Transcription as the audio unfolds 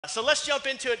So let's jump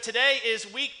into it. Today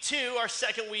is week 2, our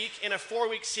second week in a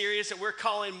 4-week series that we're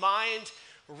calling Mind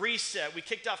Reset. We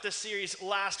kicked off this series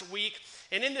last week,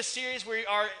 and in this series we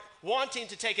are wanting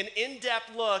to take an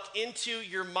in-depth look into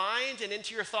your mind and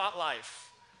into your thought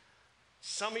life.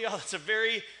 Some of y'all, it's a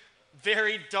very,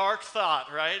 very dark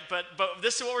thought, right? But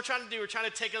this is what we're trying to do. We're trying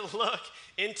to take a look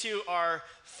into our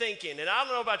thinking. And I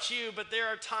don't know about you, but there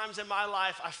are times in my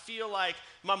life I feel like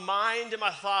my mind and my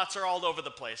thoughts are all over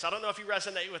the place. I don't know if you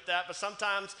resonate with that, but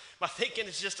sometimes my thinking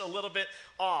is just a little bit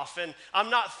off. And I'm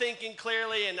not thinking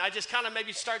clearly, and I just kind of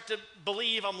maybe start to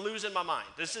believe I'm losing my mind.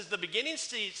 This is the beginning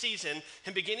season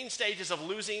and beginning stages of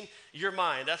losing your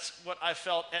mind. That's what I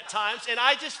felt at times. And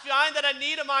I just find that I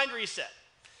need a mind reset.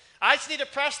 I just need to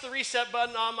press the reset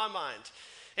button on my mind.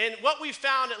 And what we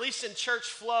found, at least in church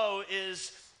flow,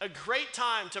 is a great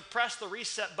time to press the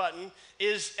reset button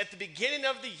is at the beginning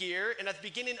of the year and at the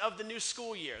beginning of the new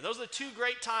school year. Those are the two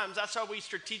great times. That's how we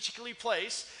strategically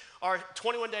place our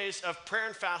 21 days of prayer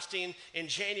and fasting in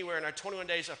January and our 21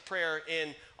 days of prayer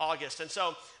in August. And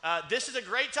so this is a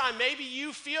great time. Maybe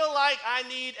you feel like I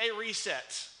need a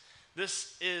reset.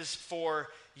 This is for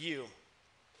you.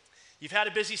 You've had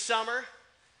a busy summer.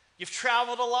 You've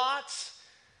traveled a lot.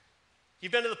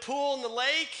 You've been to the pool and the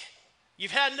lake. You've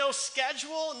had no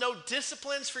schedule, no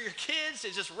disciplines for your kids.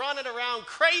 They're just running around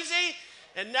crazy.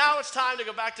 And now it's time to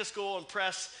go back to school and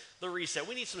press the reset.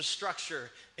 We need some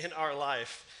structure in our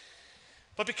life.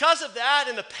 But because of that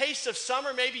and the pace of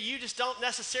summer, maybe you just don't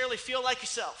necessarily feel like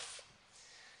yourself.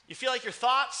 You feel like your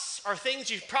thoughts are things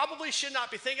you probably should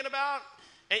not be thinking about.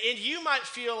 And you might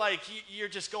feel like you're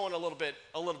just going a little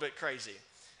bit crazy.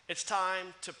 It's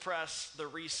time to press the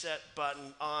reset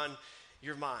button on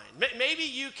your mind. Maybe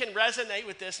you can resonate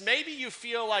with this. Maybe you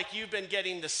feel like you've been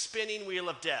getting the spinning wheel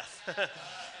of death.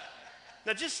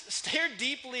 Now just stare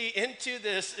deeply into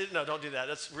this. No, don't do that.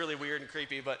 That's really weird and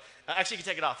creepy, but actually you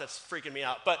can take it off. That's freaking me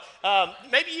out. But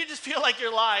maybe you just feel like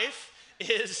your life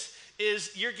is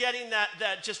you're getting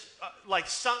that just like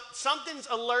something's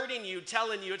alerting you,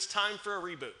 telling you it's time for a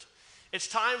reboot. It's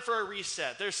time for a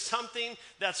reset. There's something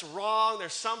that's wrong.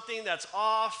 There's something that's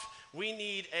off. We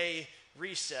need a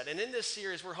reset. And in this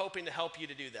series, we're hoping to help you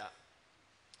to do that.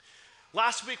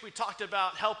 Last week, we talked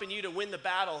about helping you to win the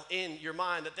battle in your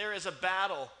mind, that there is a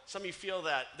battle. Some of you feel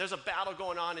that. There's a battle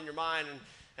going on in your mind.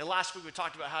 And last week, we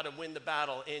talked about how to win the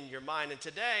battle in your mind. And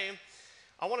today,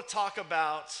 I want to talk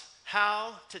about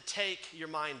how to take your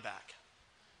mind back.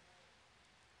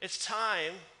 It's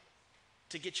time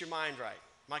to get your mind right.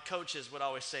 My coaches would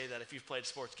always say that if you've played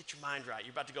sports, get your mind right.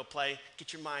 You're about to go play,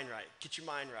 get your mind right. Get your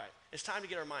mind right. It's time to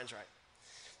get our minds right.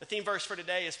 The theme verse for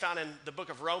today is found in the book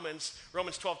of Romans.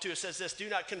 Romans 12:2, it says this: do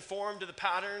not conform to the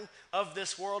pattern of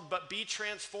this world, but be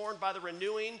transformed by the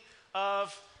renewing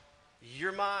of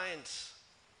your minds.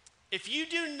 If you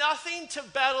do nothing to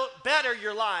better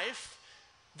your life,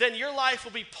 then your life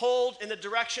will be pulled in the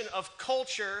direction of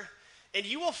culture, and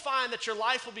you will find that your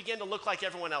life will begin to look like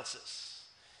everyone else's.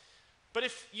 But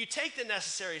if you take the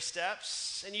necessary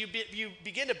steps and you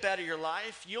begin to better your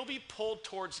life, you'll be pulled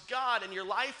towards God, and your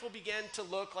life will begin to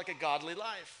look like a godly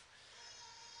life.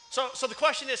 So the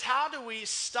question is, how do we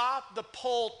stop the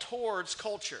pull towards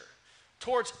culture,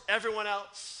 towards everyone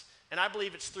else? And I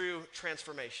believe it's through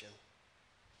transformation.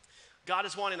 God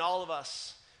is wanting all of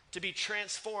us to be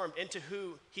transformed into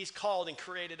who He's called and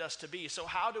created us to be. So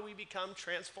how do we become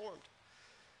transformed?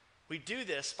 We do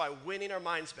this by winning our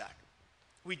minds back.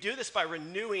 We do this by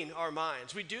renewing our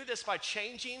minds. We do this by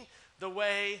changing the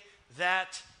way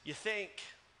that you think.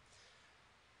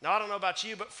 Now, I don't know about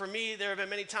you, but for me, there have been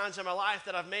many times in my life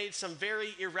that I've made some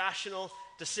very irrational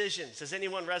decisions. Does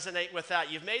anyone resonate with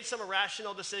that? You've made some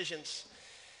irrational decisions.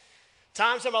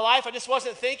 Times in my life, I just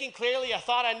wasn't thinking clearly. I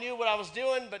thought I knew what I was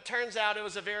doing, but turns out it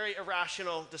was a very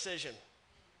irrational decision.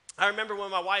 I remember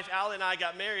when my wife, Allie, and I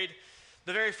got married,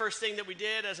 the very first thing that we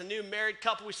did as a new married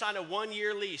couple, we signed a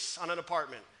 1-year lease on an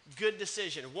apartment. Good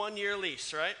decision, 1-year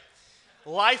lease, right?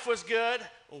 Life was good,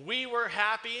 we were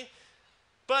happy,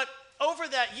 but over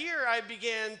that year, I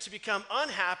began to become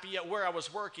unhappy at where I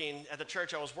was working, at the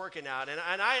church I was working at, and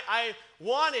I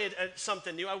wanted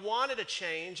something new. I wanted a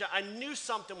change. I knew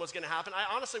something was going to happen.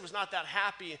 I honestly was not that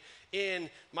happy in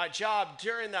my job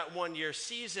during that 1-year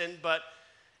season, but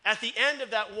at the end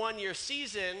of that 1-year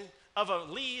season of a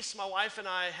lease, my wife and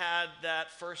I had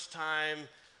that first time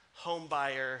home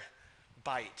buyer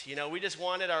bite. You know, we just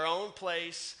wanted our own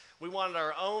place. We wanted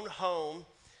our own home.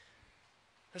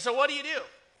 And so what do?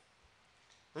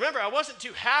 Remember, I wasn't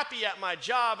too happy at my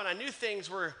job, and I knew things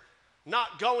were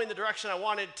not going the direction I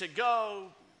wanted to go.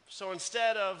 So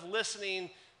instead of listening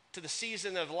to the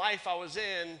season of life I was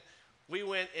in, we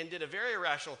went and did a very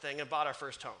irrational thing and bought our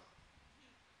first home.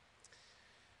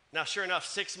 Now, sure enough,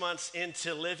 6 months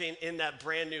into living in that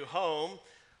brand new home,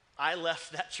 I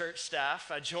left that church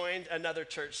staff. I joined another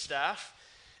church staff.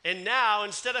 And now,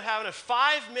 instead of having a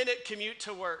 5-minute commute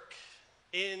to work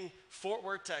in Fort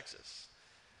Worth, Texas,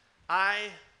 I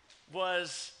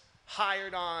was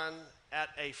hired on at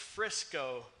a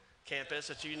Frisco campus,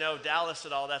 which you know, Dallas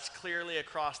at all, that's clearly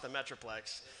across the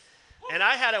Metroplex. And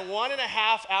I had a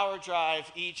 1.5-hour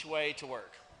drive each way to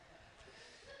work.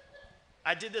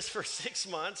 I did this for 6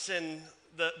 months, and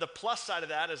the plus side of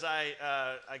that is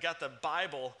I got the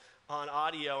Bible on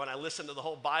audio, and I listened to the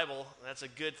whole Bible. That's a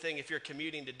good thing if you're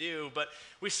commuting to do. But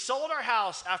we sold our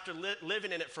house after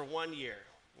living in it for 1 year.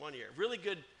 1 year. Really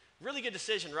good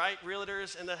decision, right?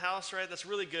 Realtors in the house, right? That's a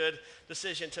really good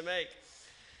decision to make.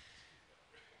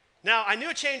 Now, I knew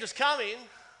a change was coming,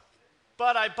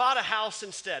 but I bought a house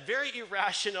instead. Very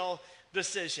irrational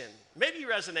decision. Maybe you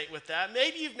resonate with that.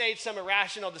 Maybe you've made some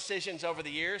irrational decisions over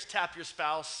the years. Tap your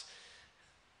spouse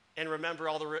and remember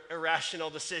all the irrational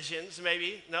decisions.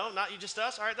 Maybe. No, not you, just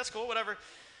us. All right, that's cool, whatever.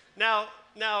 Now,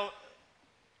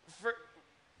 for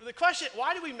the question,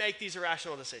 why do we make these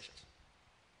irrational decisions?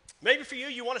 Maybe for you,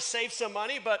 you want to save some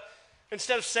money, but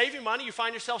instead of saving money, you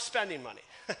find yourself spending money.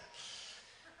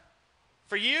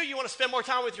 For you, you want to spend more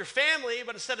time with your family,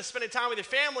 but instead of spending time with your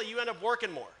family, you end up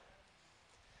working more.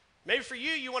 Maybe for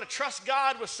you, you want to trust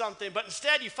God with something, but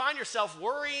instead you find yourself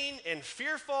worrying and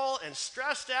fearful and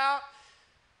stressed out,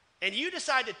 and you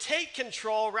decide to take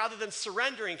control rather than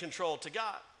surrendering control to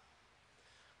God.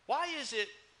 Why is it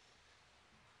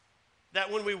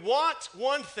that when we want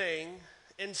one thing,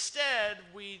 instead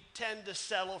we tend to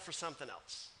settle for something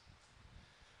else?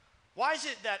 Why is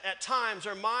it that at times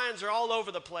our minds are all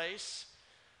over the place,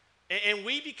 and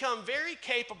we become very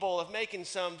capable of making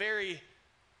some very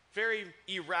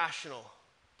irrational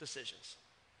decisions?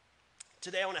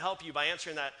 Today I want to help you by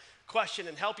answering that question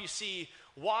and help you see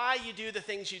why you do the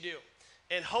things you do,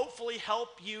 and hopefully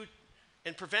help you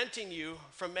in preventing you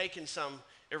from making some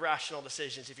irrational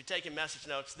decisions. If you're taking message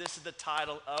notes, this is the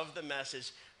title of the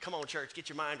message. Come on, church, get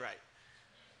your mind right.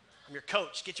 I'm your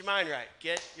coach. Get your mind right.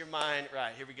 Get your mind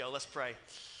right. Here we go. Let's pray.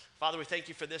 Father, we thank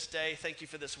you for this day. Thank you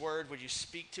for this word. Would you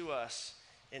speak to us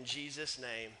in Jesus'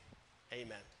 name?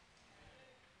 Amen.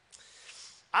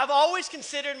 I've always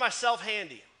considered myself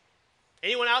handy.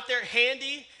 Anyone out there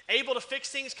handy, able to fix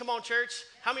things? Come on, church.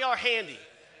 How many of y'all are handy?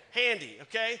 Handy,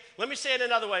 okay? Let me say it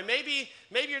another way. Maybe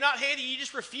you're not handy. You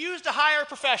just refuse to hire a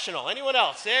professional. Anyone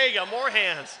else? There you go. More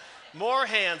hands. More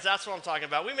hands. That's what I'm talking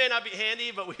about. We may not be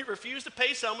handy, but we refuse to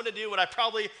pay someone to do what I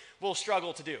probably will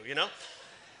struggle to do, you know?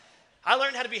 I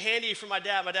learned how to be handy from my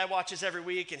dad. My dad watches every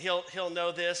week, and he'll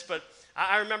know this. But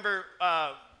I remember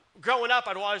growing up,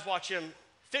 I'd always watch him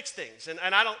fix things.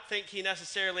 And I don't think he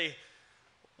necessarily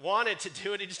wanted to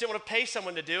do it. He just didn't want to pay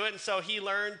someone to do it. And so he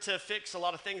learned to fix a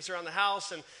lot of things around the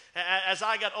house. And as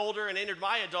I got older and entered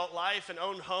my adult life and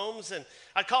owned homes, and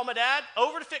I'd call my dad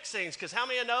over to fix things, because how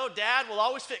many of you know dad will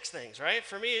always fix things, right?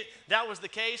 For me, that was the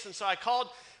case. And so I called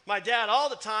my dad all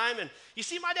the time. And you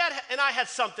see, my dad and I had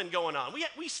something going on.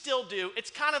 We still do.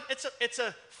 It's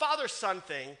a father-son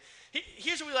thing.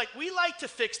 Here's what we like. We like to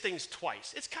fix things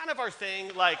twice. It's kind of our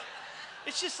thing. Like,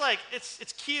 it's just like,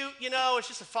 it's cute, you know, it's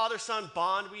just a father-son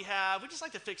bond we have. We just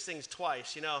like to fix things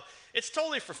twice, you know. It's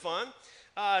totally for fun.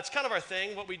 It's kind of our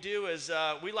thing. What we do is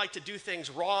we like to do things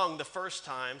wrong the first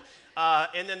time,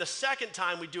 and then the second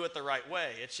time we do it the right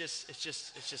way. It's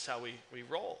just how we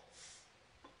roll.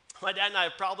 My dad and I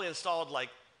have probably installed like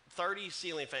 30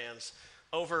 ceiling fans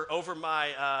over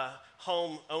my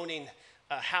home owning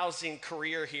housing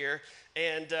career here.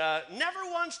 And never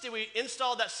once did we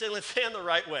install that ceiling fan the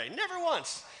right way. Never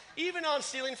once. Even on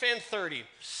ceiling fan 30,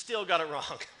 still got it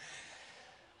wrong.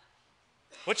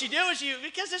 What you do is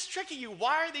because it's tricky, you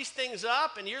wire these things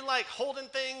up, and you're like holding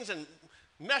things and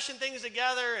meshing things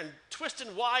together and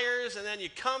twisting wires, and then you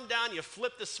come down, you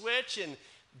flip the switch, and it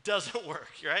doesn't work,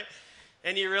 right?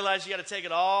 And you realize you got to take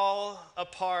it all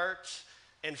apart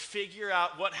and figure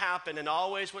out what happened. And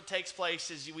always what takes place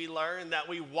is we learn that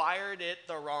we wired it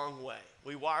the wrong way.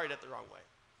 We wired it the wrong way.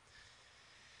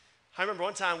 I remember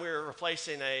one time we were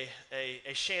replacing a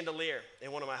chandelier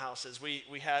in one of my houses. We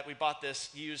bought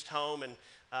this used home, and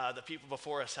the people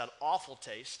before us had awful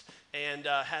taste and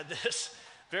had this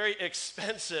very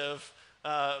expensive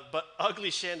but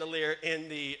ugly chandelier in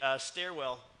the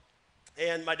stairwell.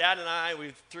 And my dad and I,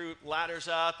 we threw ladders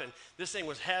up, and this thing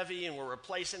was heavy, and we're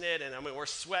replacing it, and I mean, we're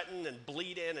sweating and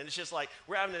bleeding, and it's just like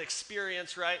we're having an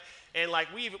experience, right? And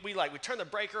like we turned the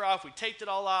breaker off, we taped it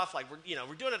all off, like we're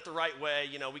doing it the right way.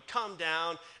 We come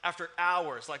down after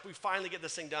hours, like we finally get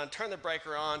this thing done, turn the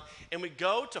breaker on, and we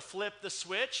go to flip the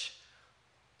switch.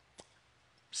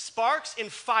 Sparks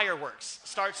and fireworks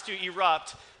starts to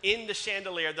erupt in the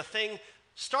chandelier. The thing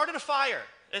started a fire.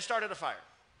 It started a fire.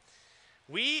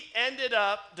 We ended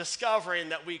up discovering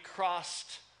that we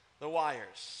crossed the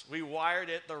wires. We wired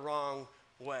it the wrong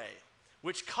way,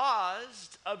 which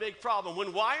caused a big problem.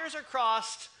 When wires are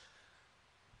crossed,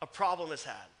 a problem is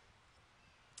had.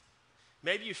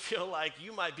 Maybe you feel like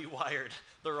you might be wired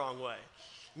the wrong way.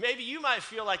 Maybe you might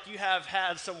feel like you have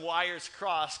had some wires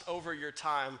crossed over your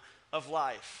time of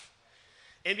life.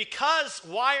 And because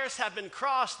wires have been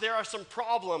crossed, there are some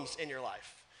problems in your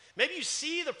life. Maybe you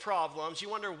see the problems, you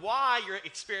wonder why you're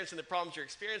experiencing the problems you're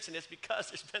experiencing. It's because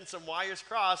there's been some wires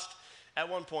crossed at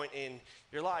one point in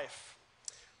your life.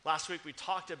 Last week we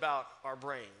talked about our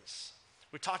brains.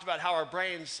 We talked about how our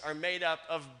brains are made up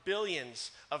of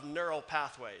billions of neural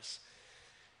pathways.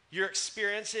 Your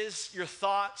experiences, your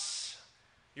thoughts,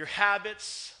 your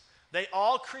habits, they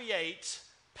all create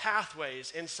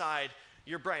pathways inside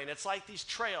your brain. It's like these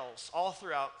trails all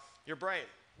throughout your brain.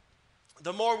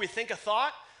 The more we think a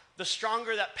thought, the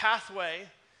stronger that pathway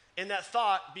in that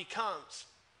thought becomes.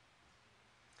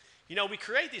 We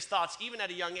create these thoughts even at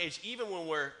a young age, even when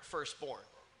we're first born.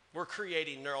 We're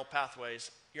creating neural pathways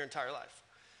your entire life.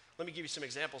 Let me give you some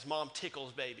examples. Mom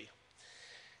tickles baby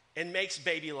and makes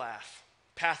baby laugh.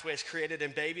 Pathway is created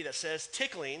in baby that says,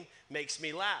 tickling makes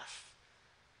me laugh.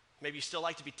 Maybe you still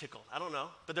like to be tickled. I don't know.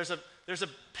 But there's a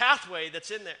pathway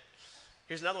that's in there.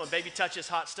 Here's another one. Baby touches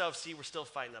hot stove. See, we're still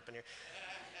fighting up in here.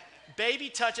 Baby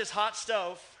touches hot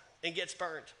stove and gets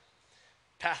burned.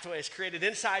 Pathway is created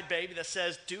inside baby that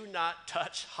says, do not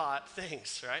touch hot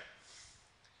things, right?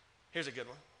 Here's a good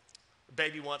one.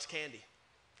 Baby wants candy.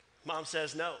 Mom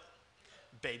says no.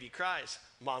 Baby cries.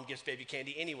 Mom gives baby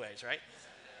candy anyways, right?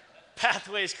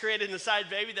 Pathway is created inside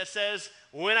baby that says,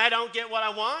 when I don't get what I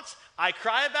want, I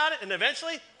cry about it, and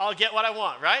eventually I'll get what I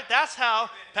want, right? That's how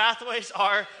pathways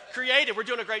are created. We're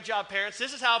doing a great job, parents.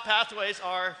 This is how pathways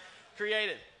are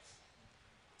created.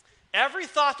 Every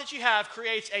thought that you have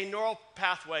creates a neural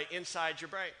pathway inside your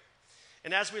brain.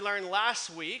 And as we learned last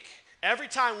week, every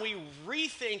time we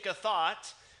rethink a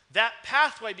thought, that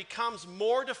pathway becomes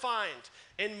more defined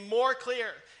and more clear.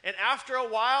 And after a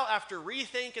while, after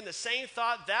rethinking the same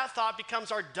thought, that thought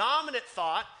becomes our dominant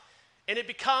thought, and it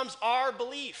becomes our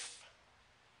belief.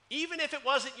 Even if it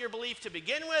wasn't your belief to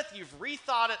begin with, you've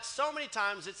rethought it so many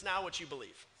times, it's now what you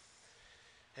believe.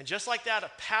 And just like that,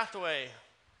 a pathway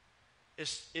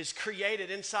is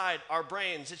created inside our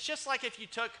brains. It's just like if you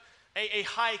took a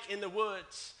hike in the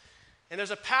woods, and there's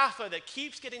a pathway that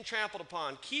keeps getting trampled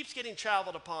upon, keeps getting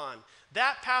traveled upon.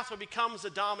 That pathway becomes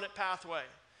the dominant pathway.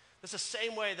 It's the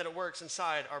same way that it works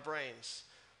inside our brains.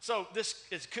 So this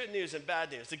is good news and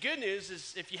bad news. The good news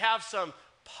is if you have some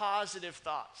positive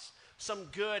thoughts, some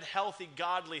good, healthy,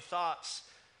 godly thoughts,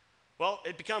 well,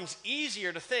 it becomes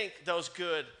easier to think those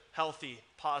good, healthy,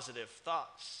 positive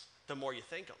thoughts the more you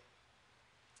think them.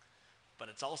 But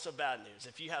it's also bad news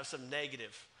if you have some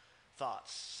negative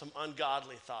thoughts, some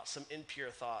ungodly thoughts, some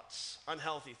impure thoughts,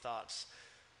 unhealthy thoughts.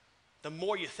 The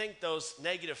more you think those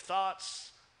negative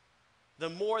thoughts, the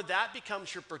more that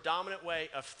becomes your predominant way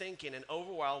of thinking, and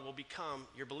over a while will become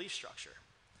your belief structure.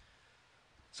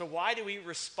 So why do we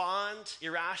respond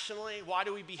irrationally? Why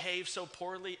do we behave so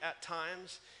poorly at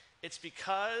times? It's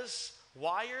because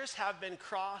wires have been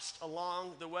crossed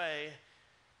along the way,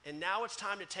 and now it's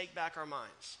time to take back our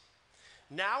minds.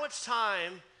 Now it's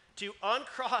time to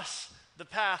uncross the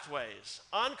pathways,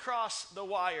 uncross the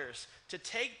wires, to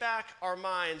take back our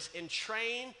minds and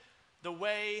train the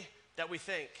way that we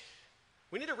think.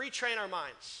 We need to retrain our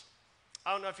minds.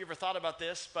 I don't know if you ever thought about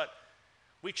this, but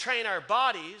we train our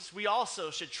bodies, we also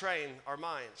should train our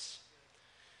minds.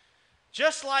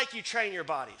 Just like you train your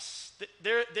bodies,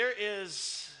 there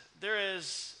is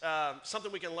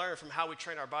something we can learn from how we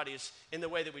train our bodies in the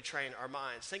way that we train our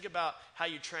minds. Think about how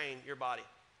you train your body.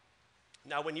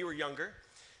 Now, when you were younger,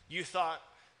 you thought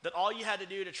that all you had to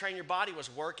do to train your body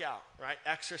was work out, right?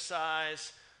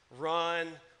 Exercise, run,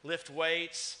 lift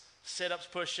weights, sit-ups,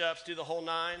 push-ups, do the whole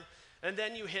nine, and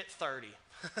then you hit 30.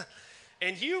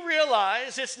 And you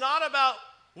realize it's not about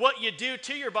what you do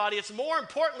to your body, it's more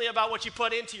importantly about what you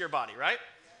put into your body, right?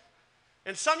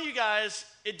 And some of you guys,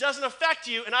 it doesn't affect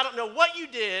you, and I don't know what you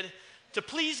did to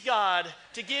please God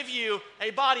to give you a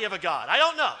body of a God. I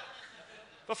don't know.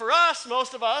 But for us,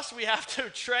 most of us, we have to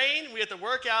train, we have to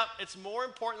work out. It's more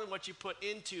important than what you put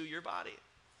into your body.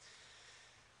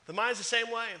 The mind's the same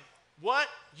way. What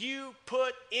you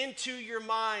put into your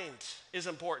mind is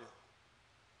important.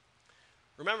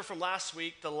 Remember from last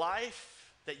week, the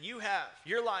life that you have,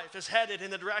 your life is headed in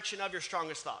the direction of your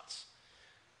strongest thoughts.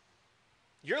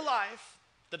 Your life,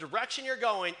 the direction you're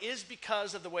going, is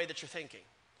because of the way that you're thinking.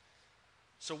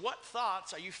 So what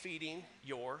thoughts are you feeding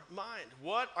your mind?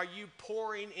 What are you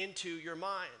pouring into your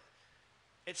mind?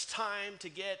 It's time to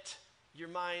get your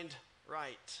mind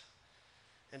right.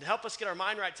 And to help us get our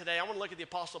mind right today, I want to look at the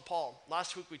Apostle Paul.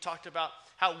 Last week we talked about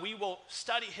how we will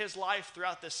study his life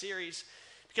throughout this series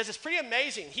because it's pretty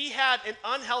amazing. He had an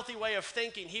unhealthy way of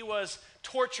thinking. He was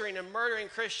torturing and murdering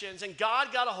Christians, and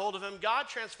God got a hold of him. God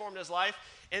transformed his life.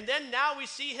 And then now we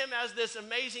see him as this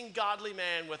amazing godly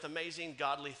man with amazing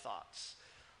godly thoughts.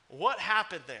 What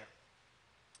happened there?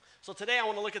 So today I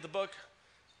want to look at the book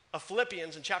of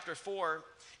Philippians in chapter 4.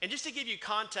 And just to give you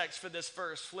context for this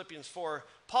verse, Philippians 4,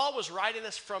 Paul was writing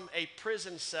this from a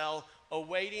prison cell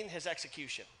awaiting his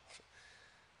execution.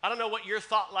 I don't know what your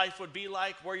thought life would be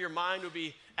like, where your mind would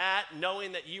be at,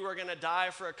 knowing that you are going to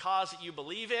die for a cause that you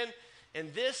believe in.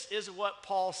 And this is what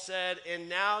Paul said. And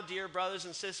now, dear brothers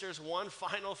and sisters, one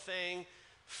final thing,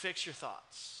 fix your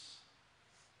thoughts.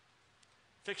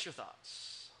 Fix your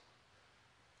thoughts.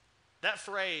 That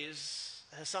phrase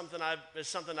is something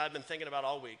I've been thinking about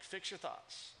all week. Fix your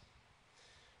thoughts.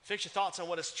 Fix your thoughts on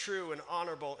what is true and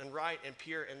honorable and right and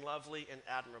pure and lovely and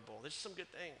admirable. There's some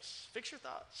good things. Fix your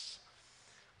thoughts.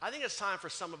 I think it's time for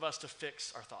some of us to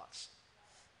fix our thoughts.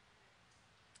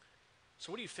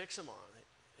 So what do you fix them on?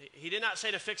 He did not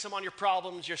say to fix them on your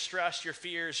problems, your stress, your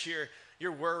fears,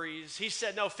 your worries. He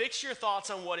said, no, fix your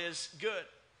thoughts on what is good.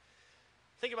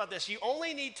 Think about this. You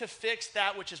only need to fix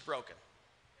that which is broken.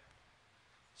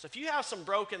 So if you have some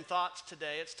broken thoughts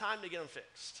today, it's time to get them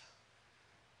fixed.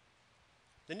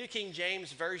 The New King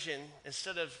James Version,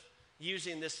 instead of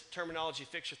using this terminology,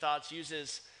 fix your thoughts,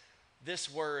 uses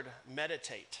this word,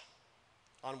 meditate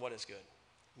on what is good.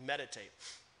 Meditate.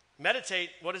 Meditate,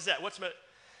 what is that? What's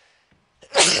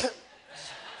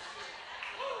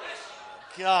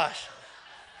Gosh.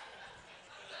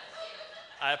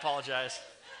 I apologize.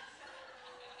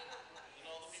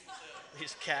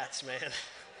 These cats, man.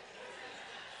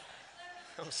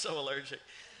 I'm so allergic.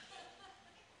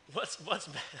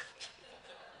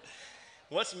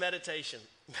 What's meditation?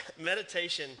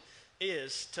 Meditation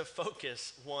is to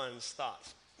focus one's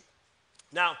thoughts.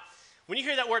 Now, when you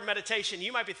hear that word meditation,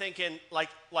 you might be thinking like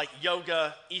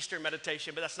yoga, Eastern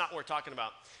meditation, but that's not what we're talking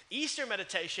about. Eastern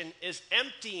meditation is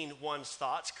emptying one's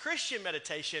thoughts. Christian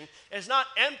meditation is not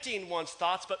emptying one's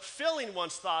thoughts, but filling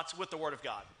one's thoughts with the Word of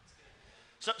God.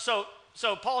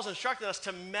 So Paul's instructing us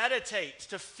to meditate,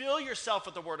 to fill yourself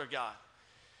with the Word of God.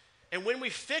 And when we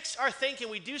fix our thinking,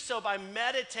 we do so by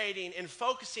meditating and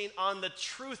focusing on the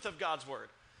truth of God's Word.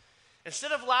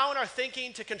 Instead of allowing our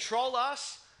thinking to control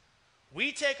us,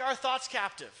 we take our thoughts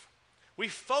captive. We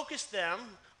focus them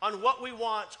on what we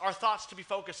want our thoughts to be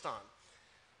focused on.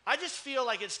 I just feel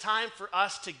like it's time for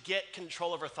us to get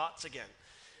control of our thoughts again.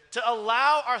 To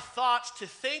allow our thoughts to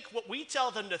think what we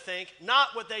tell them to think,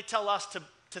 not what they tell us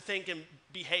to think and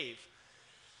behave.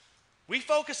 We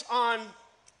focus on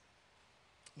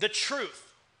the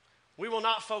truth. We will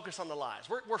not focus on the lies.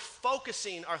 We're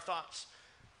focusing our thoughts.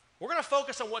 We're going to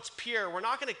focus on what's pure. We're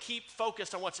not going to keep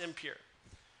focused on what's impure.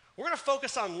 We're going to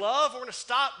focus on love. We're going to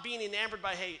stop being enamored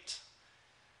by hate.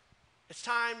 It's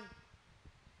time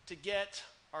to get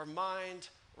our mind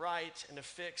right and to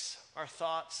fix our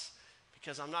thoughts,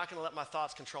 because I'm not going to let my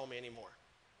thoughts control me anymore.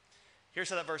 Here's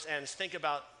how that verse ends. Think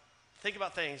about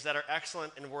things that are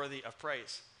excellent and worthy of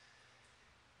praise.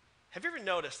 Have you ever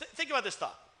noticed, think about this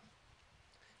thought.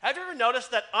 Have you ever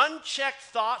noticed that unchecked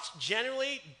thoughts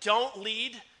generally don't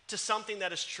lead to something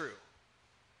that is true?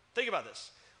 Think about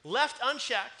this. Left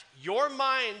unchecked, your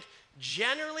mind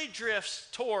generally drifts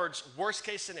towards worst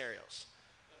case scenarios,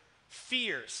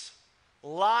 fears,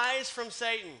 lies from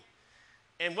Satan.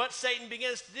 And what Satan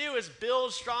begins to do is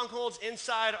build strongholds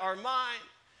inside our mind.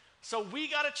 So we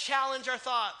got to challenge our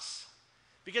thoughts.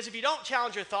 Because if you don't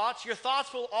challenge your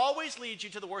thoughts will always lead you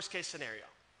to the worst case scenario.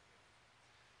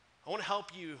 I want to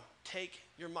help you take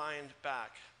your mind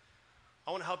back.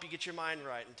 I want to help you get your mind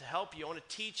right. And to help you, I want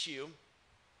to teach you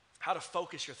how to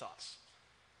focus your thoughts.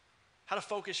 How to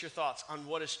focus your thoughts on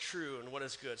what is true and what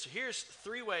is good. So here's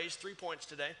 3 points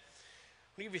today.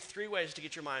 I'm going to give you 3 ways to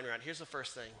get your mind right. Here's the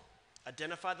first thing.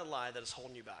 Identify the lie that is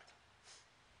holding you back.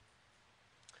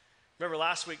 Remember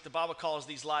last week, the Bible calls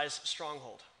these lies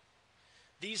stronghold.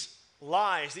 These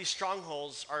lies, these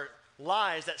strongholds are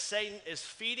lies that Satan is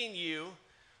feeding you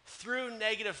through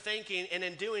negative thinking, and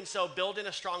in doing so, building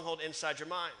a stronghold inside your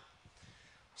mind.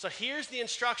 So here's the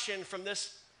instruction from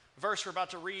this verse we're about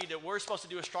to read that we're supposed to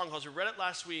do with strongholds. We read it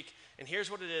last week, and here's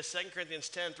what it is, 2 Corinthians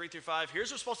 10, 3 through 5. Here's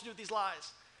what we're supposed to do with these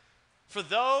lies. For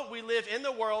though we live in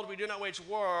the world, we do not wage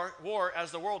war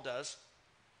as the world does.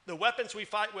 The weapons we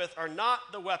fight with are not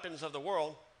the weapons of the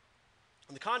world.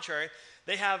 On the contrary,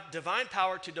 they have divine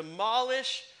power to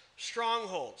demolish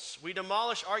strongholds. We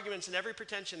demolish arguments and every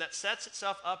pretension that sets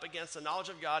itself up against the knowledge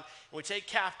of God, and we take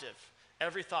captive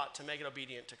every thought to make it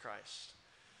obedient to Christ.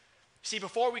 See,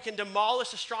 before we can demolish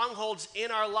the strongholds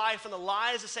in our life and the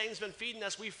lies that Satan's been feeding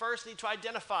us, we first need to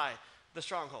identify the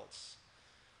strongholds.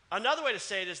 Another way to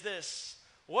say it is this: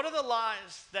 what are the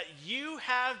lies that you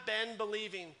have been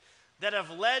believing that have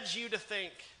led you to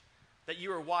think that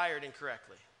you are wired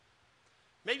incorrectly?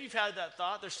 Maybe you've had that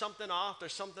thought, there's something off,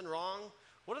 there's something wrong.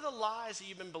 What are the lies that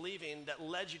you've been believing that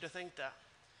led you to think that?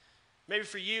 Maybe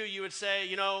for you, you would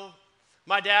say,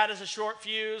 my dad has a short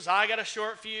fuse, I got a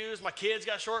short fuse, my kids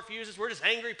got short fuses, we're just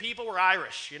angry people, we're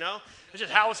Irish, It's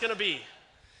just how it's going to be.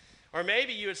 Or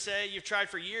maybe you would say you've tried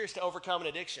for years to overcome an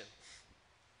addiction.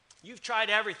 You've tried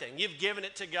everything. You've given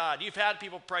it to God. You've had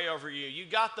people pray over you. You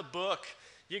got the book.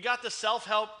 You got the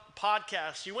self-help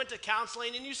podcast. You went to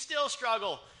counseling and you still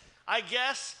struggle. I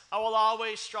guess I will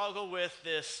always struggle with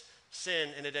this sin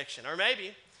and addiction. Or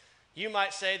maybe you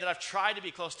might say that I've tried to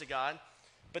be close to God,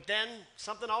 but then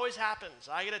something always happens.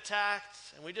 I get attacked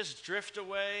and we just drift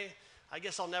away. I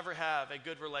guess I'll never have a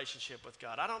good relationship with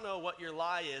God. I don't know what your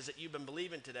lie is that you've been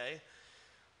believing today,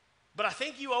 but I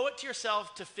think you owe it to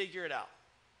yourself to figure it out.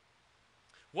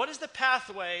 What is the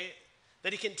pathway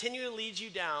that he continually leads you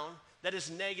down that is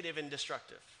negative and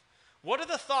destructive? What are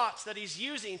the thoughts that he's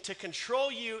using to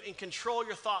control you and control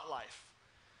your thought life?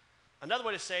 Another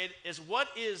way to say it is, what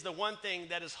is the one thing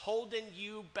that is holding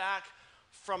you back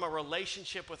from a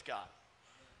relationship with God?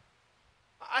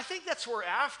 I think that's what we're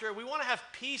after. We want to have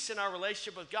peace in our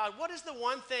relationship with God. What is the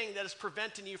one thing that is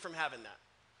preventing you from having that?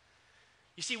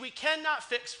 You see, we cannot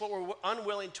fix what we're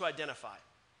unwilling to identify.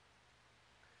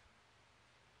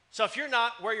 So if you're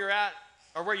not where you're at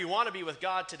or where you want to be with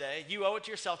God today, you owe it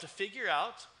to yourself to figure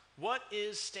out what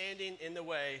is standing in the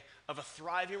way of a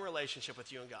thriving relationship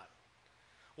with you and God.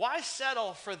 Why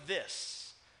settle for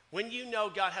this when you know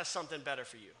God has something better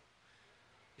for you?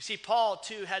 You see, Paul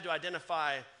too had to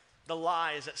identify the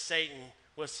lies that Satan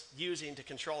was using to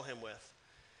control him with.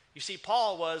 You see,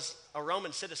 Paul was a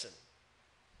Roman citizen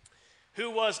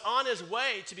who was on his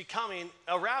way to becoming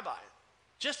a rabbi,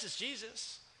 just as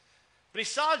Jesus. But he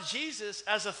saw Jesus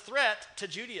as a threat to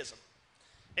Judaism.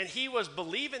 And he was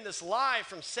believing this lie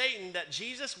from Satan that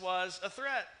Jesus was a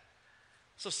threat.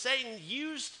 So Satan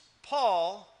used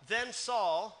Paul, then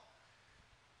Saul,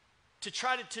 to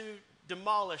try to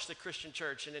demolish the Christian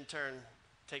church and in turn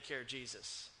take care of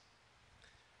Jesus.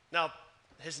 Now,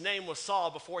 his name was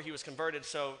Saul before he was converted,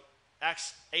 so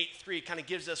Acts 8:3 kind of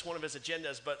gives us one of his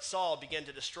agendas, but Saul began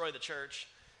to destroy the church.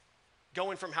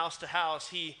 Going from house to house,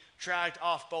 he dragged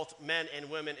off both men and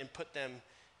women and put them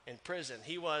in prison.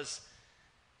 He was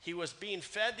being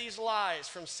fed these lies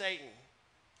from Satan.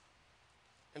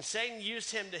 And Satan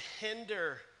used him to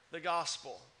hinder the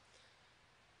gospel.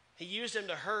 He used him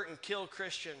to hurt and kill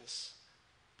Christians.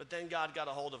 But then God got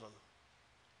a hold of him.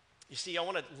 You see, I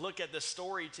want to look at this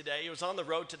story today. It was on the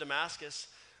road to Damascus.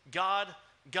 God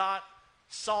got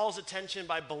Saul's attention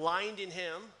by blinding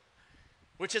him,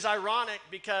 which is ironic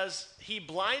because he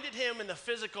blinded him in the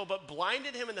physical, but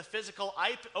blinded him in the physical,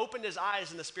 opened his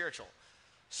eyes in the spiritual.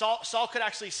 Saul could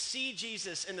actually see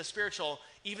Jesus in the spiritual,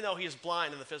 even though he is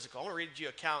blind in the physical. I want to read you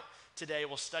an account today.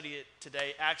 We'll study it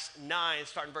today. Acts 9,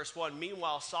 starting verse 1.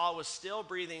 Meanwhile, Saul was still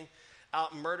breathing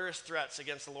out murderous threats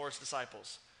against the Lord's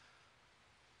disciples.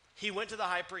 He went to the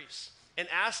high priest and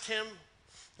asked him,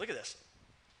 look at this,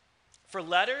 for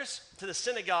letters to the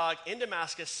synagogue in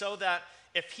Damascus, so that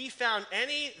if he found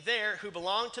any there who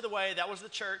belonged to the way, that was the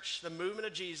church, the movement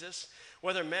of Jesus,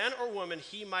 whether men or women,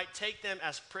 he might take them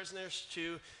as prisoners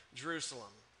to Jerusalem.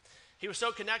 He was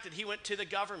so connected, he went to the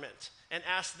government and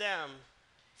asked them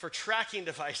for tracking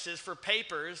devices, for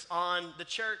papers on the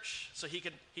church so he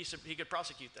could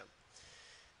prosecute them.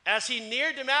 As he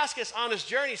neared Damascus on his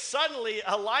journey, suddenly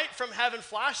a light from heaven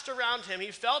flashed around him.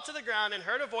 He fell to the ground and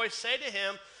heard a voice say to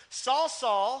him, Saul,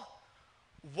 Saul,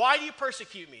 why do you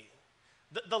persecute me?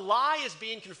 The lie is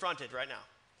being confronted right now.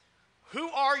 Who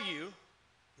are you,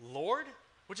 Lord?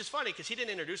 Which is funny because he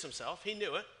didn't introduce himself. He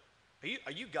knew it.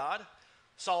 Are you God?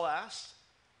 Saul asked.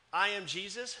 I am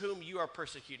Jesus, whom you are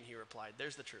persecuting, he replied.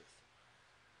 There's the truth.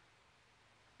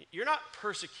 You're not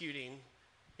persecuting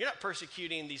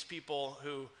these people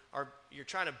who you're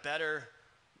trying to better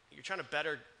you're trying to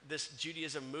better this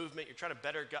Judaism movement. You're trying to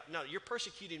better God. No, you're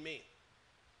persecuting me.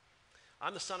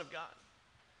 I'm the Son of God.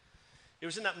 It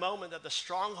was in that moment that the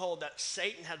stronghold that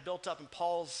Satan had built up in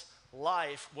Paul's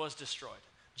life was destroyed.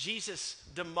 Jesus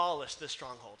demolished the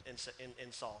stronghold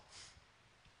in Saul.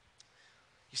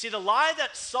 You see, the lie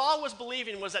that Saul was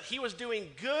believing was that he was doing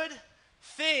good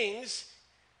things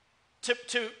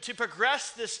to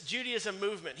progress this Judaism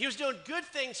movement. He was doing good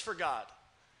things for God,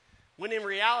 when in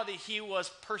reality he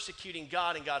was persecuting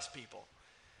God and God's people.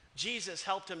 Jesus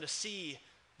helped him to see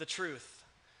the truth.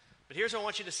 But here's what I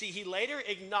want you to see. He later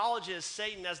acknowledges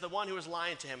Satan as the one who was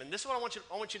lying to him. And this is what I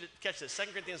want you to catch this.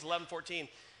 2 Corinthians 11:14.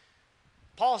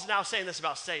 Paul's now saying this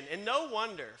about Satan. And no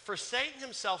wonder, for Satan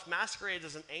himself masquerades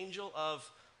as an angel of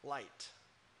light.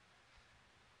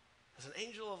 As an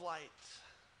angel of light.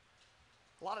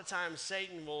 A lot of times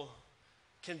Satan will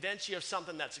convince you of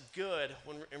something that's good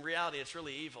when in reality it's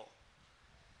really evil.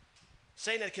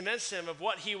 Satan had convinced him of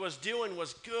what he was doing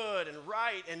was good and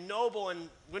right and noble, and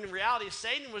when in reality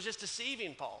Satan was just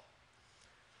deceiving Paul.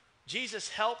 Jesus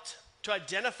helped to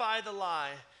identify the lie,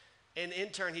 and in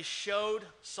turn he showed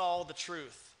Saul the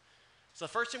truth. So the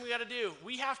first thing we got to do,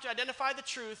 we have to identify the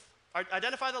truth, or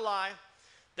identify the lie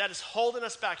that is holding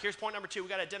us back. Here's point number 2. We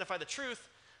got to identify the truth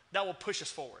that will push us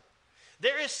forward.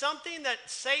 There is something that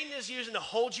Satan is using to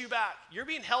hold you back. You're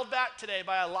being held back today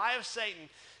by a lie of Satan,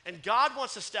 and God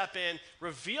wants to step in,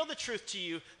 reveal the truth to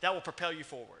you that will propel you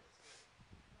forward.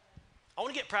 I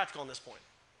want to get practical on this point.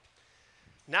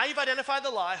 Now you've identified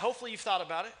the lie. Hopefully you've thought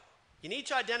about it. You need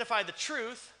to identify the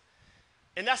truth,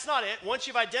 and that's not it. Once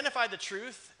you've identified the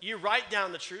truth, you write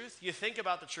down the truth, you think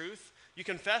about the truth, you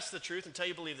confess the truth until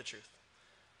you believe the truth.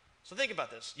 So think about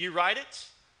this. You write it,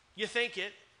 you think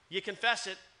it, you confess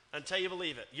it until you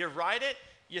believe it. You write it,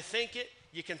 you think it,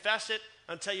 you confess it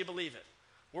until you believe it.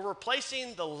 We're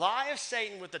replacing the lie of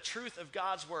Satan with the truth of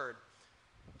God's word.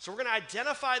 So we're going to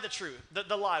identify the truth,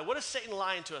 the lie. What is Satan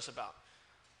lying to us about?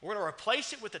 We're going to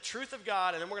replace it with the truth of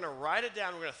God, and then we're going to write it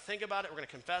down. We're going to think about it. We're going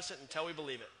to confess it until we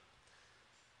believe it.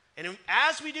 And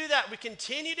as we do that, we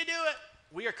continue to do it.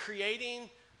 We are creating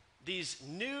these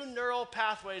new neural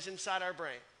pathways inside our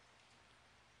brain.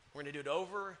 We're going to do it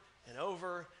over and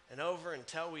over and over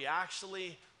until we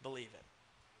actually believe it.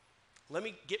 Let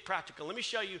me get practical. Let me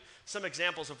show you some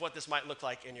examples of what this might look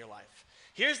like in your life.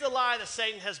 Here's the lie that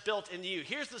Satan has built in you.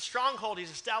 Here's the stronghold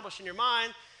he's established in your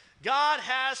mind. God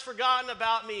has forgotten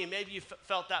about me. Maybe you've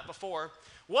felt that before.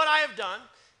 What I have done,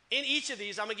 in each of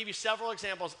these, I'm going to give you several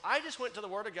examples. I just went to the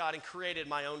Word of God and created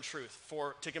my own truth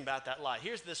to combat that lie.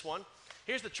 Here's this one.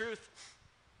 Here's the truth.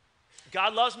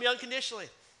 God loves me unconditionally.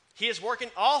 He is working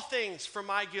all things for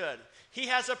my good. He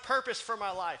has a purpose for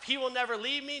my life. He will never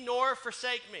leave me nor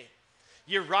forsake me.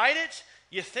 You write it,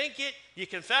 you think it, you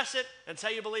confess it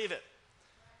until you believe it.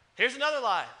 Here's another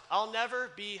lie. I'll never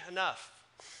be enough.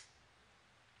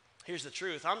 Here's the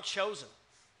truth. I'm chosen,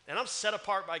 and I'm set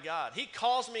apart by God. He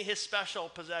calls me his special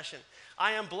possession.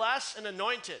 I am blessed and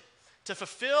anointed to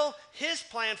fulfill his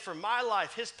plan for my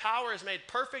life. His power is made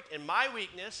perfect in my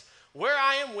weakness. Where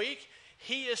I am weak,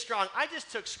 he is strong. I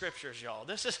just took scriptures, y'all.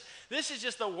 This is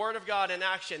just the word of God in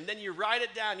action. Then you write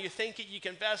it down, you think it, you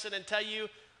confess it until you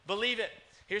believe it.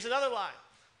 Here's another lie.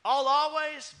 I'll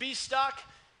always be stuck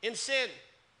in sin.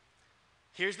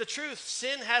 Here's the truth.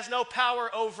 Sin has no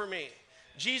power over me.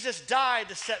 Jesus died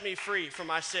to set me free from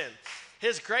my sin.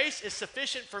 His grace is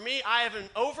sufficient for me. I am an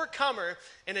overcomer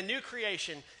and a new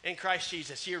creation in Christ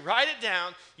Jesus. You write it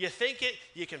down, you think it,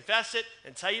 you confess it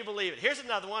until you believe it. Here's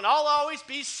another one. I'll always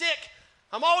be sick.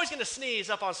 I'm always going to sneeze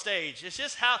up on stage. It's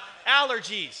just how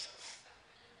allergies.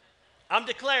 I'm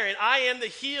declaring I am the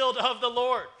healed of the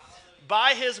Lord.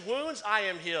 By his wounds I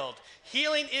am healed.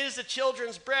 Healing is the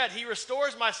children's bread. He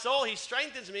restores my soul. He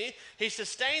strengthens me. He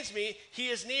sustains me. He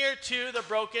is near to the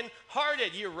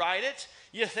brokenhearted. You write it,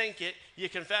 you think it, you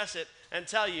confess it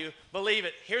until you believe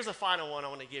it. Here's the final one I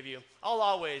want to give you. I'll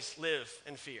always live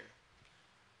in fear.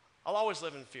 I'll always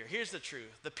live in fear. Here's the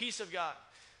truth. The peace of God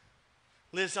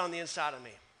lives on the inside of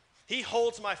me. He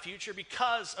holds my future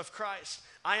because of Christ.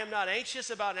 I am not anxious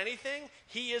about anything.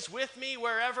 He is with me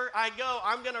wherever I go.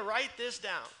 I'm going to write this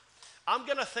down. I'm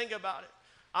going to think about it.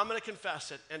 I'm going to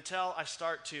confess it until I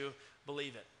start to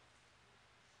believe it.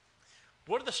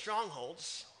 What are the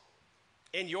strongholds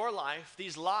in your life,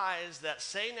 these lies that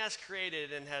Satan has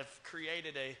created and have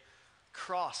created a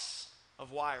cross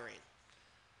of wiring?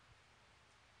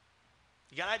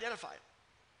 You got to identify it.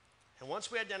 And once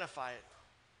we identify it,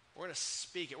 we're going to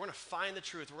speak it. We're going to find the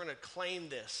truth. We're going to claim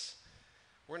this.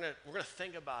 We're going to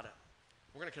think about it.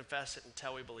 We're going to confess it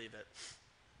until we believe it.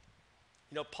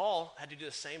 You know, Paul had to do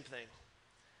the same thing.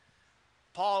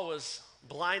 Paul was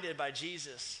blinded by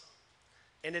Jesus,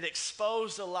 and it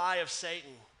exposed the lie of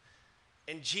Satan.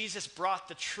 And Jesus brought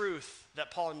the truth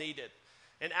that Paul needed.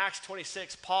 In Acts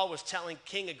 26, Paul was telling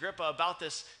King Agrippa about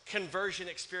this conversion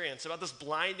experience, about this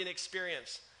blinding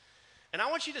experience. And I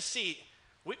want you to see,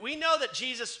 we know that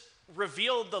Jesus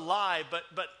revealed the lie,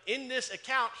 but in this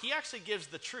account, he actually gives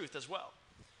the truth as well.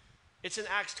 It's in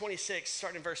Acts 26,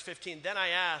 starting in verse 15. Then I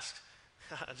asked,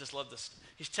 I just love this.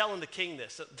 He's telling the king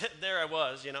this. There I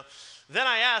was, you know. Then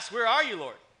I asked, where are you,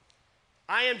 Lord?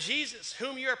 I am Jesus,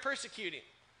 whom you are persecuting.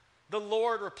 The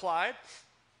Lord replied,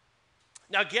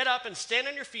 now get up and stand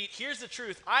on your feet. Here's the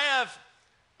truth. I have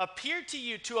appeared to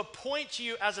you to appoint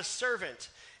you as a servant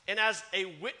and as a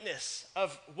witness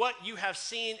of what you have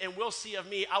seen and will see of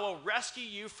me. I will rescue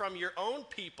you from your own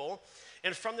people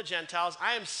and from the Gentiles.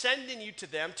 I am sending you to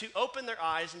them to open their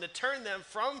eyes and to turn them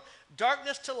from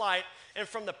darkness to light and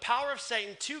from the power of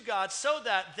Satan to God, so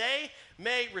that they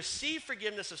may receive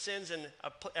forgiveness of sins and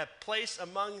a place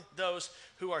among those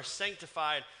who are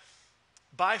sanctified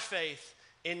by faith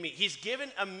in me. He's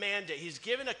given a mandate. He's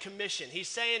given a commission. He's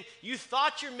saying, you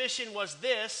thought your mission was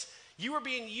this. You were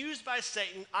being used by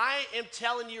Satan. I am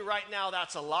telling you right now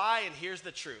that's a lie, and here's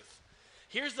the truth.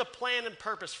 Here's the plan and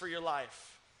purpose for your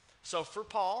life. So for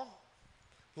Paul,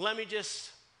 let me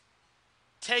just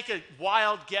take a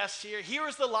wild guess here. Here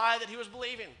is the lie that he was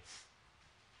believing.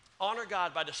 Honor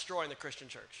God by destroying the Christian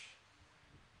church.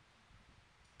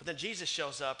 But then Jesus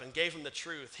shows up and gave him the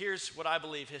truth. Here's what I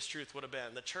believe his truth would have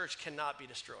been. The church cannot be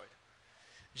destroyed.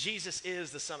 Jesus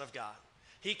is the Son of God.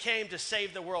 He came to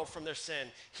save the world from their sin.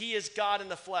 He is God in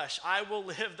the flesh. I will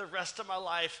live the rest of my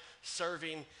life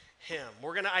serving him.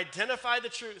 We're going to identify the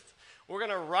truth. We're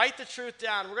going to write the truth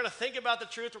down. We're going to think about the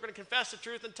truth. We're going to confess the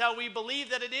truth until we believe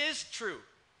that it is true.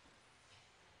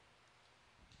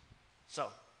 So,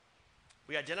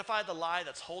 we identify the lie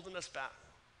that's holding us back.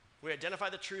 We identify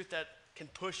the truth that can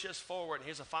push us forward. And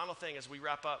here's the final thing as we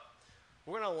wrap up.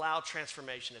 We're going to allow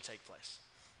transformation to take place.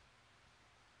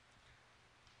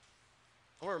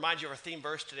 I want to remind you of our theme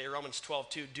verse today, Romans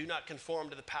 12:2. Do not conform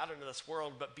to the pattern of this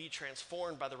world, but be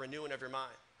transformed by the renewing of your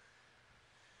mind.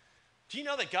 Do you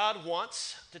know that God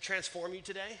wants to transform you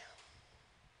today?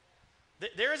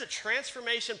 There is a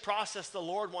transformation process the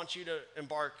Lord wants you to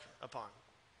embark upon.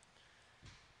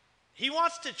 He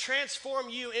wants to transform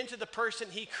you into the person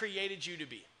he created you to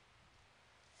be.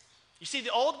 You see,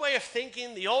 the old way of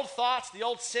thinking, the old thoughts, the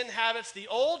old sin habits, the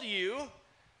old you,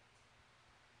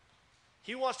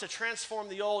 he wants to transform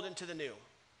the old into the new.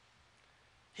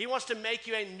 He wants to make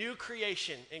you a new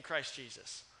creation in Christ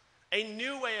Jesus. A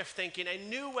new way of thinking, a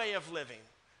new way of living.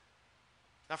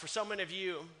 Now, for so many of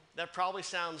you, that probably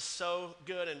sounds so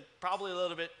good and probably a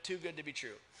little bit too good to be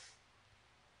true.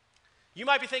 You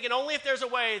might be thinking, only if there's a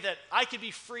way that I could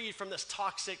be freed from this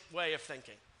toxic way of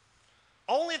thinking.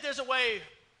 Only if there's a way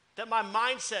that my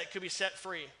mindset could be set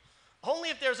free. Only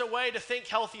if there's a way to think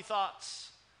healthy thoughts.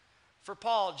 For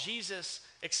Paul, Jesus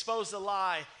exposed the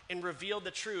lie and revealed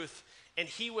the truth, and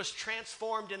he was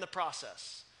transformed in the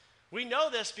process. We know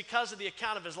this because of the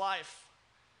account of his life.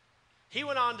 He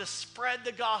went on to spread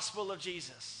the gospel of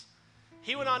Jesus.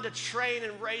 He went on to train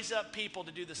and raise up people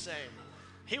to do the same.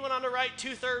 He went on to write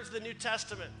 2/3 of the New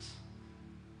Testament.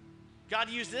 God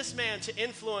used this man to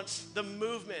influence the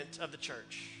movement of the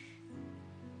church.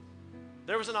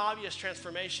 There was an obvious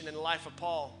transformation in the life of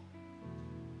Paul.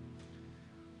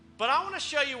 But I want to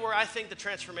show you where I think the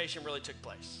transformation really took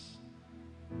place.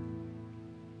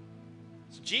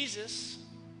 So Jesus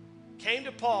came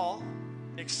to Paul,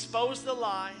 exposed the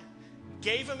lie,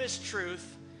 gave him his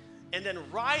truth, and then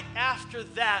right after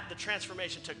that, the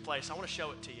transformation took place. I want to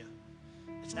show it to you.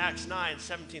 It's Acts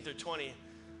 9:17-20.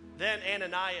 Then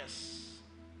Ananias,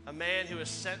 a man who was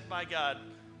sent by God,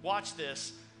 watch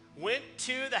this, went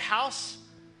to the house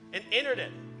and entered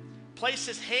it, placed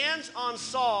his hands on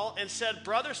Saul and said,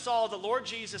 Brother Saul, the Lord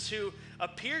Jesus, who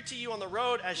appeared to you on the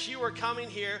road as you were coming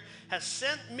here, has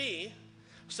sent me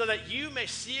so that you may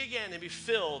see again and be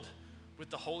filled with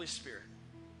the Holy Spirit.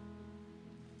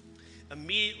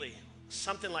 Immediately,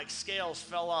 something like scales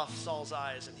fell off Saul's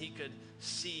eyes and he could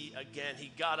see again.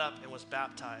 He got up and was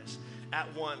baptized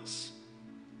at once.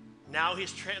 Now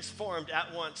he's transformed.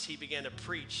 At once he began to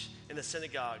preach in the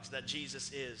synagogues that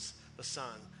Jesus is the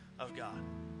Son of God.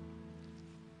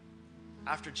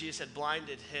 After Jesus had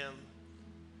blinded him,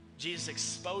 Jesus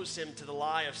exposed him to the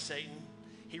lie of Satan.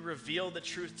 He revealed the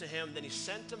truth to him. Then he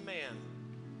sent a man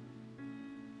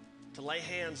to lay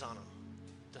hands on him,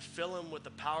 to fill him with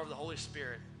the power of the Holy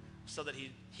Spirit so that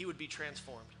he would be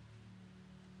transformed.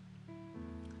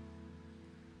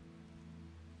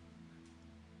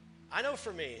 I know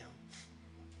for me,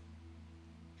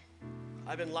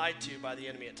 I've been lied to by the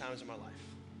enemy at times in my life.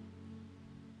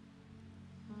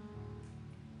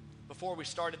 Before we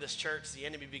started this church, the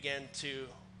enemy began to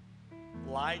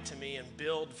lie to me and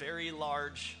build very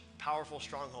large, powerful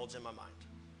strongholds in my mind.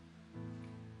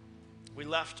 We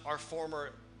left our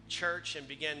former church and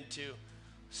began to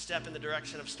step in the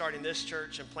direction of starting this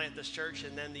church and plant this church,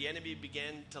 and then the enemy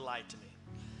began to lie to me.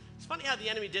 It's funny how the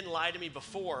enemy didn't lie to me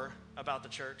before about the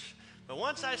church, but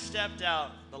once I stepped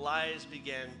out, the lies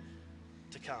began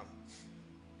to come.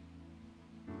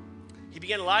 He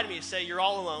began to lie to me and say, you're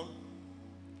all alone.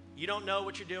 You don't know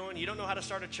what you're doing. You don't know how to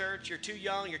start a church. You're too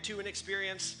young. You're too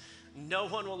inexperienced. No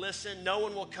one will listen. No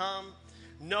one will come.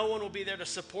 No one will be there to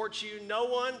support you. No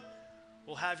one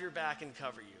will have your back and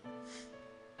cover you.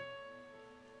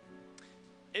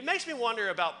 It makes me wonder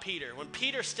about Peter. When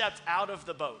Peter stepped out of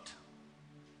the boat,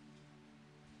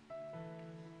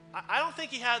 I don't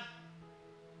think he had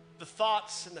the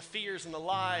thoughts and the fears and the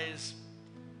lies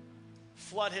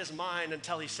flood his mind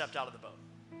until he stepped out of the boat.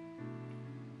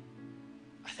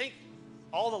 I think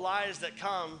all the lies that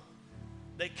come,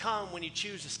 they come when you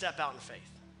choose to step out in faith.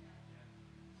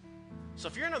 So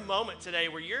if you're in a moment today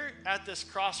where you're at this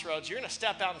crossroads, you're going to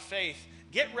step out in faith,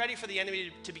 get ready for the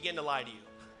enemy to begin to lie to you.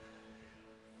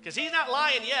 Because he's not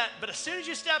lying yet, but as soon as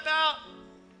you step out,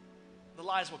 the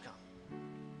lies will come.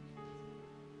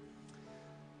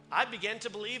 I began to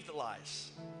believe the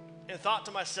lies and thought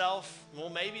to myself, well,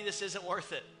 maybe this isn't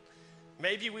worth it.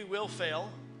 Maybe we will fail.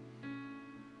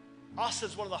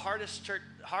 Austin's one of the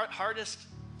hardest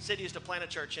cities to plant a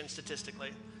church in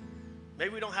statistically.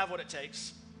 Maybe we don't have what it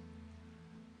takes.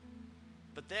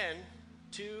 But then,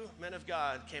 2 men of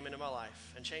God came into my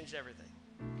life and changed everything.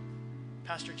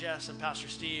 Pastor Jess and Pastor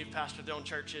Steve pastored their own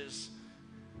churches,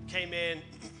 came in.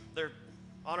 They're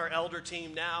on our elder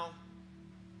team now.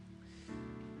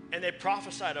 And they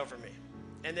prophesied over me.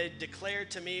 And they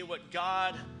declared to me what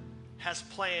God has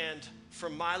planned for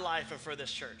my life and for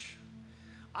this church.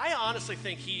 I honestly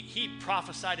think he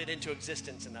prophesied it into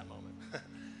existence in that moment.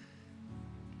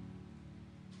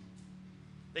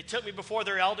 They took me before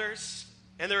their elders,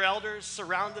 and their elders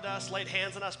surrounded us, laid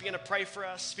hands on us, began to pray for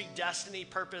us, speak destiny,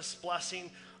 purpose, blessing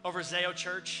over Zeo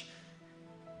Church.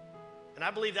 And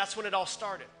I believe that's when it all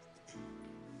started.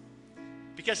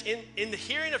 Because in the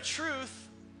hearing of truth,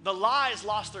 the lies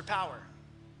lost their power.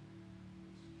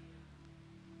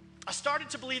 I started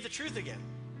to believe the truth again.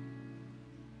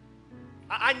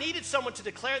 I needed someone to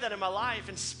declare that in my life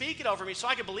and speak it over me so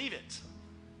I could believe it.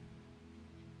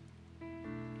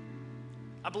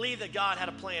 I believe that God had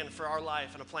a plan for our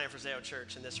life and a plan for Zeo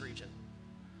Church in this region.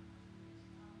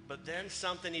 But then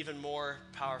something even more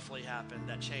powerfully happened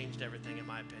that changed everything, in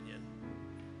my opinion.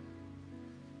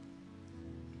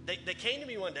 They came to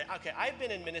me one day. Okay, I've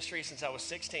been in ministry since I was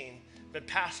 16, been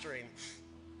pastoring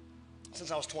since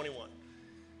I was 21.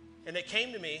 And they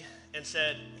came to me and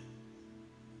said,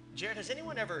 Jared, has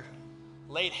anyone ever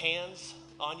laid hands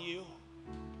on you,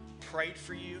 prayed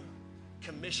for you,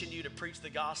 commissioned you to preach the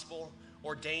gospel,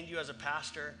 ordained you as a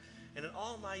pastor? And in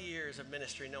all my years of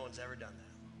ministry, no one's ever done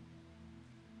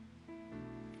that.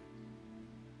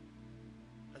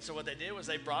 And so what they did was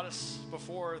they brought us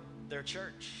before their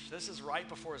church. This is right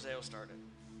before Zeo started.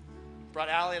 Brought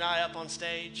Allie and I up on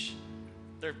stage.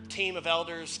 Their team of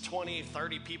elders, 20,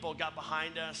 30 people got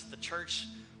behind us. The church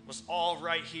was all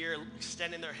right here,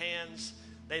 extending their hands.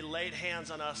 They laid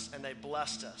hands on us and they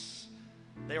blessed us.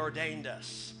 They ordained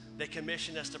us. They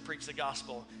commissioned us to preach the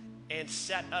gospel and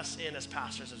set us in as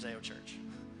pastors of Zeo Church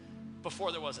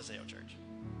before there was a Zeo Church.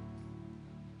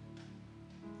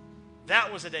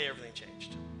 That was the day everything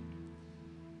changed.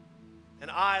 And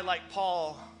I, like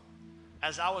Paul,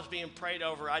 as I was being prayed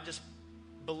over, I just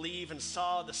believed and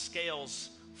saw the scales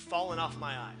falling off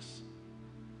my eyes.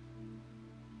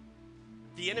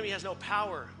 The enemy has no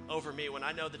power over me when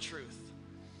I know the truth,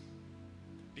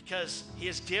 because he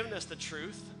has given us the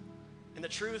truth, and the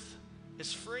truth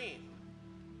is freeing.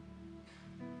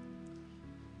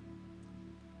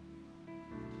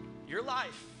 Your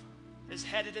life is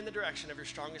headed in the direction of your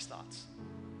strongest thoughts.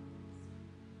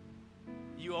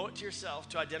 You owe it to yourself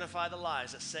to identify the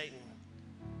lies that Satan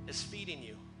is feeding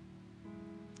you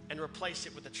and replace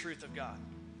it with the truth of God.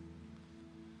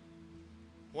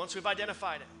 Once we've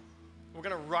identified it, we're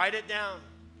going to write it down.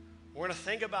 We're going to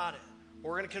think about it.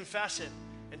 We're going to confess it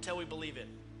until we believe it.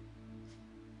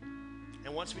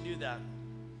 And once we do that,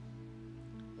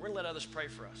 we're going to let others pray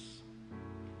for us.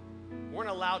 We're going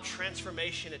to allow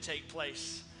transformation to take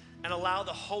place and allow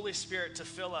the Holy Spirit to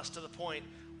fill us to the point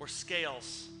where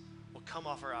scales will come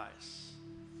off our eyes.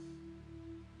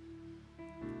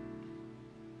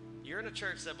 You're in a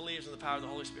church that believes in the power of the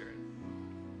Holy Spirit.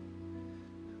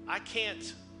 I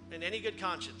can't in any good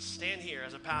conscience, stand here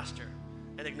as a pastor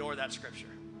and ignore that scripture.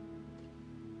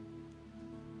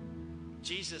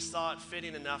 Jesus thought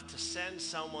fitting enough to send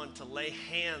someone to lay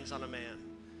hands on a man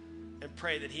and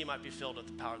pray that he might be filled with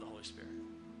the power of the Holy Spirit.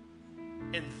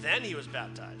 And then he was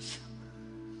baptized.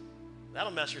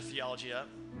 That'll mess your theology up.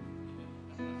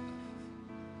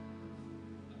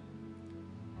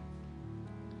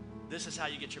 This is how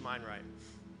you get your mind right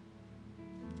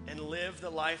and live the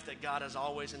life that God has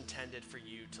always intended for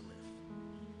you to live.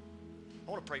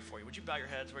 I want to pray for you. Would you bow your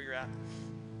heads where you're at?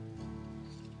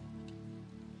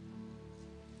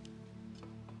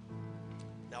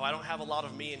 Now, I don't have a lot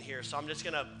of me in here, so I'm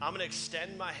gonna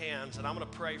extend my hands and I'm gonna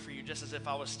pray for you just as if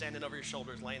I was standing over your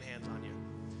shoulders, laying hands on you.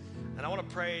 And I want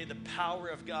to pray the power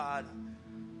of God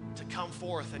to come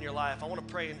forth in your life. I want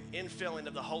to pray an infilling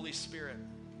of the Holy Spirit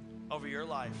over your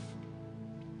life.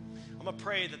 I'm going to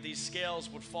pray that these scales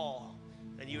would fall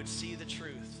and you would see the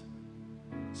truth.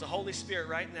 So Holy Spirit,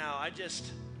 right now, I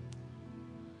just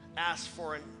ask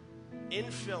for an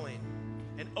infilling,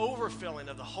 an overfilling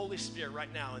of the Holy Spirit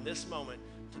right now in this moment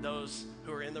to those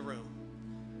who are in the room.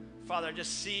 Father, I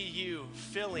just see you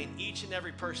filling each and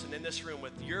every person in this room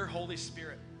with your Holy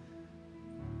Spirit.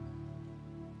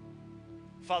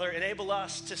 Father, enable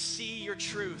us to see your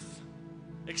truth.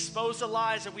 Expose the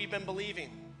lies that we've been believing.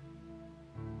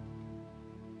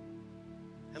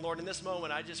 And Lord, in this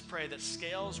moment, I just pray that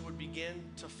scales would begin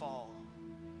to fall.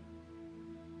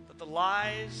 That the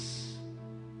lies,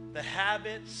 the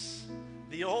habits,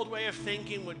 the old way of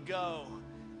thinking would go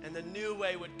and the new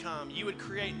way would come. You would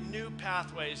create new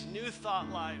pathways, new thought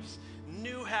lives,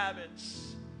 new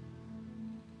habits.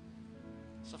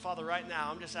 So Father, right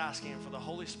now, I'm just asking for the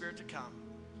Holy Spirit to come,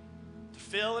 to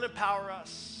fill and empower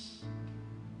us,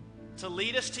 to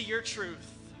lead us to your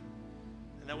truth,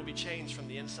 and that will be changed from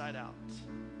the inside out.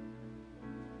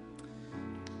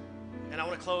 And I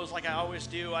want to close like I always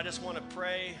do. I just want to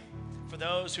pray for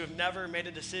those who have never made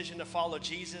a decision to follow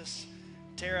Jesus.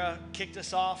 Tara kicked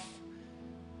us off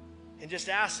and just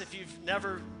asked if you've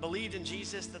never believed in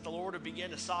Jesus, that the Lord would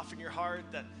begin to soften your heart,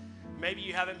 that maybe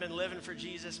you haven't been living for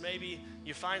Jesus. Maybe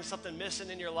you find something missing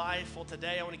in your life. Well,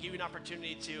 today I want to give you an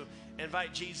opportunity to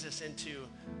invite Jesus into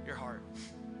your heart.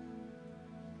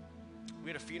 We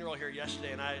had a funeral here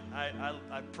yesterday, and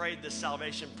I prayed this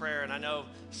salvation prayer, and I know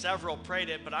several prayed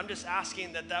it, but I'm just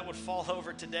asking that that would fall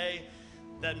over today,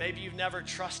 that maybe you've never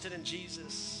trusted in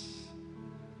Jesus.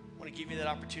 I want to give you that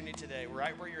opportunity today,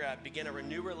 right where you're at. Begin a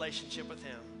new relationship with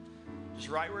him. Just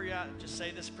right where you're at, just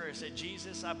say this prayer. Say,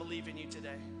 Jesus, I believe in you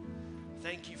today.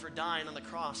 Thank you for dying on the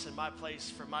cross in my place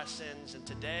for my sins, and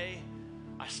today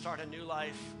I start a new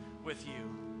life with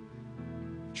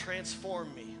you.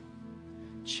 Transform me.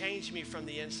 Change me from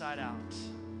the inside out.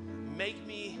 Make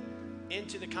me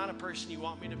into the kind of person you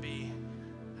want me to be.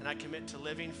 And I commit to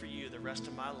living for you the rest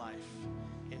of my life.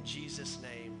 In Jesus'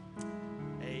 name,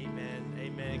 amen.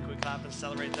 Amen. Can we clap and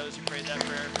celebrate those who prayed that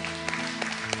prayer?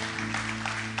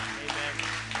 Amen.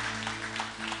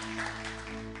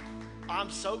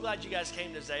 I'm so glad you guys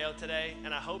came to Zayo today.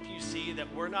 And I hope you see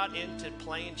that we're not into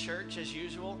playing church as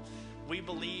usual. We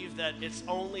believe that it's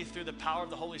only through the power of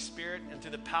the Holy Spirit and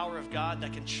through the power of God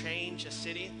that can change a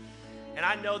city. And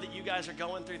I know that you guys are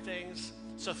going through things,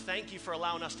 so thank you for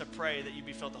allowing us to pray that you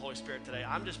be filled with the Holy Spirit today.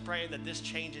 I'm just praying that this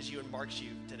changes you and marks you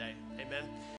today. Amen.